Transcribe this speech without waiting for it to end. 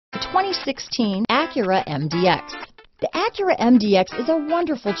2016 Acura MDX. The Acura MDX is a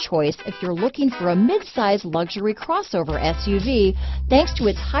wonderful choice if you're looking for a mid-size luxury crossover SUV thanks to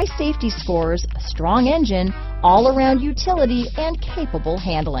its high safety scores, strong engine, all-around utility, and capable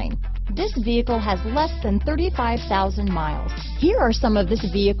handling. This vehicle has less than 35,000 miles. Here are some of this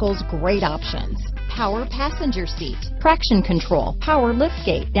vehicle's great options: power passenger seat, traction control, power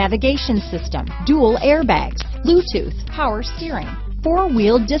liftgate, navigation system, dual airbags, Bluetooth, power steering,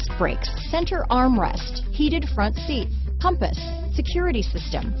 four-wheel disc brakes, center armrest, heated front seats, compass, security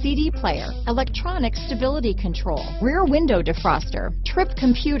system, CD player, electronic stability control, rear window defroster, trip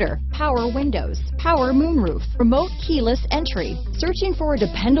computer, power windows, power moonroof, remote keyless entry. Searching for a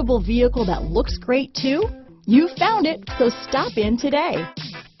dependable vehicle that looks great too? You found it, so stop in today.